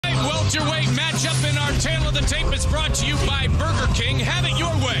welterweight matchup in our Tale of the Tape is brought to you by Burger King. Have it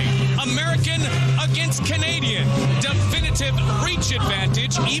your way. American against Canadian. Definitive reach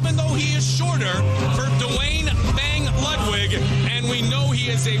advantage, even though he is shorter, for Duane Bang Ludwig. And we know he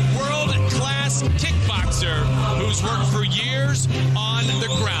is a world-class kickboxer who's worked for years on the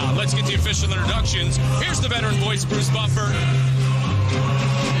ground. Let's get the official introductions. Here's the veteran voice, Bruce Buffer.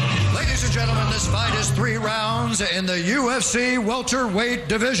 Ladies and gentlemen, this fight is 3 rounds in the UFC welterweight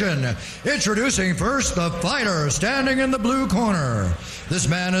division. Introducing first the fighter standing in the blue corner. This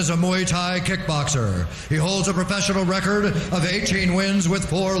man is a Muay Thai kickboxer. He holds a professional record of 18 wins with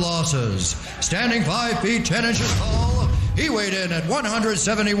 4 losses. Standing 5 feet 10 inches tall, he weighed in at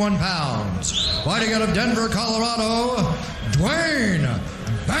 171 pounds. Fighting out of Denver, Colorado, Duane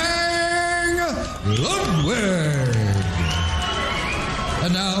Bang Ludwig.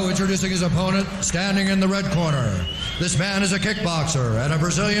 And now introducing his opponent, standing in the red corner. This man is a kickboxer and a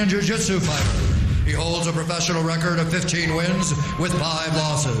Brazilian Jiu-Jitsu fighter. He holds a professional record of 15 wins with 5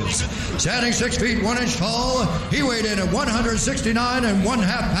 losses. Standing 6 feet 1 inch tall, he weighed in at 169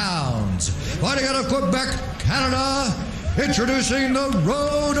 1/2 pounds. Fighting out of Quebec, Canada, introducing the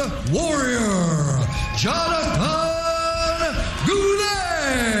Road Warrior, Jonathan Goulet.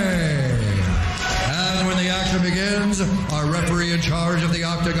 And when the action begins, our referee in charge of the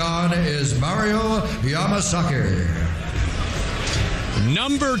octagon is Mario Yamasaki.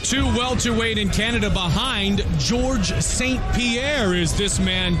 Number 2 welterweight in Canada behind George St. Pierre is this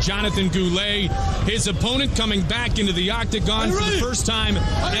man, Jonathan Goulet. His opponent coming back into the octagon for the first time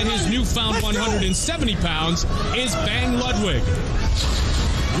at his newfound 170 pounds is Bang Ludwig.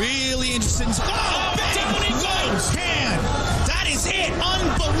 Really interesting. Oh, down he goes. Hand. That is it.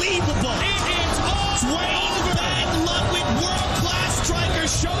 Unbelievable. It is all Duane Bang Ludwig, world-class striker,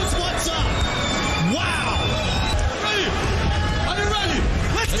 shows what's up. Wow.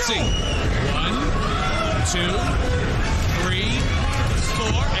 Let's see. 1, 2, 3, 4.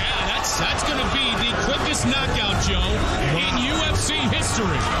 Yeah, that's going to be the quickest knockout, Joe, in UFC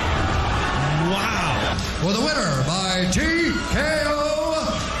history. Wow. For the winner by TKO,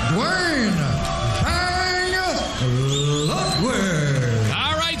 Duane Bang Ludwig.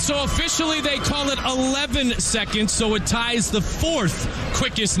 All right, so officially they call it 11 seconds, so it ties the 4th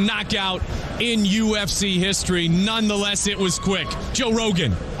quickest knockout in UFC history. Nonetheless, it was quick. Joe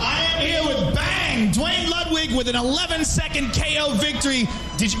Rogan. I am here with Bang, Duane Ludwig with an 11-second KO victory.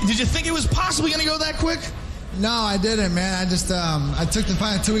 Did you think it was possibly going to go that quick? No, I didn't, man. I just I took the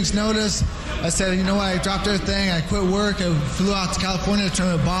fight on 2 weeks' notice. I said, you know what? I dropped everything. I quit work. I flew out to California to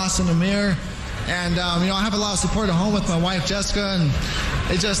train with Boss in the mirror. And, you know, I have a lot of support at home with my wife, Jessica, and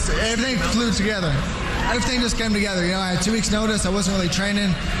it just, everything flew together. Everything just came together. You know, I had 2 weeks' notice. I wasn't really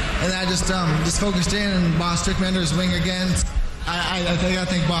training, and I just focused in, and Boss took me under his wing again. I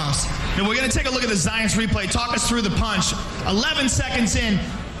think Boss. And we're going to take a look at the Zions replay. Talk us through the punch. 11 seconds in.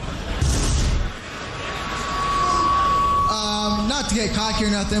 Not to get cocky or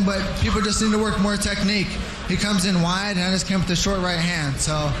nothing, but people just need to work more technique. He comes in wide, and I just came with the short right hand.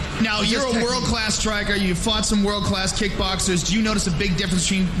 So now you're a world-class striker. You fought some world-class kickboxers. Do you notice a big difference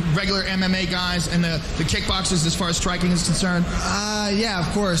between regular MMA guys and the kickboxers as far as striking is concerned? Yeah,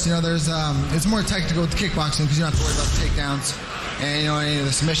 of course. You know, there's it's more technical with the kickboxing because you don't have to worry about the takedowns and, you know, any of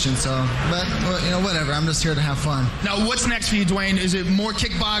the submissions. So, but, you know, whatever. I'm just here to have fun. Now, what's next for you, Duane? Is it more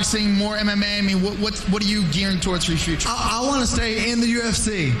kickboxing, more MMA? I mean, what are you gearing towards for your future? I want to stay in the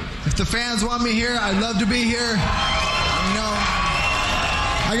UFC. If the fans want me here, I'd love to be here. You know,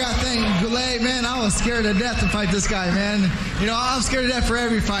 I got to thank Goulet, man. I was scared to death to fight this guy, man. You know, I'm scared to death for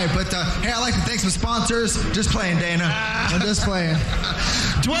every fight. But, hey, I'd like to thank some sponsors. Just playing, Dana. I'm just playing.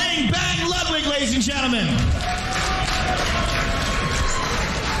 Duane Bang Ludwig, ladies and gentlemen.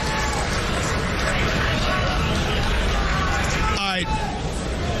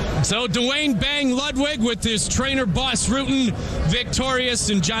 So Duane Bang Ludwig with his trainer Boss Rutan victorious,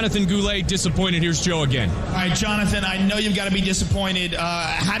 and Jonathan Goulet disappointed. Here's Joe again. All right, Jonathan, I know you've got to be disappointed.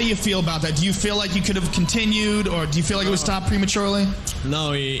 How do you feel about that? Do you feel like you could have continued, or do you feel like it was stopped prematurely?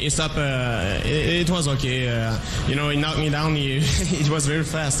 No, it stopped. It was okay. You know, he knocked me down. It was very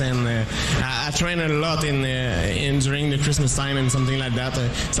fast, and I trained a lot in during the Christmas time and something like that.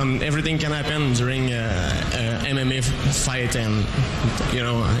 Everything can happen during MMA fight, and you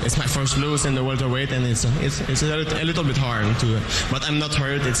know, it's my first lose in the welterweight, and it's a little bit hard to. But I'm not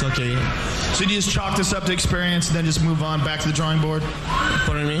hurt. It's okay. So do you just chalk this up to experience, and then just move on back to the drawing board?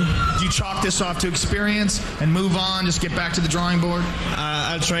 Pardon me? Do you chalk this off to experience and move on, just get back to the drawing board?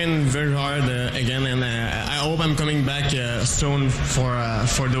 I'll train very hard again, and I hope I'm coming back soon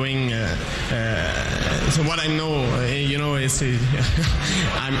for doing so what I know. It's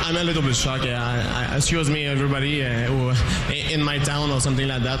I'm a little bit shocked. Excuse me, everybody who in my town or something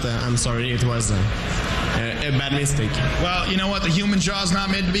like that. I'm sorry, it was a bad mistake. Well, you know what? The human jaw is not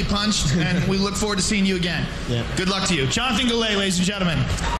made to be punched, and we look forward to seeing you again. Yeah. Good luck to you. Jonathan Goulet, ladies and gentlemen.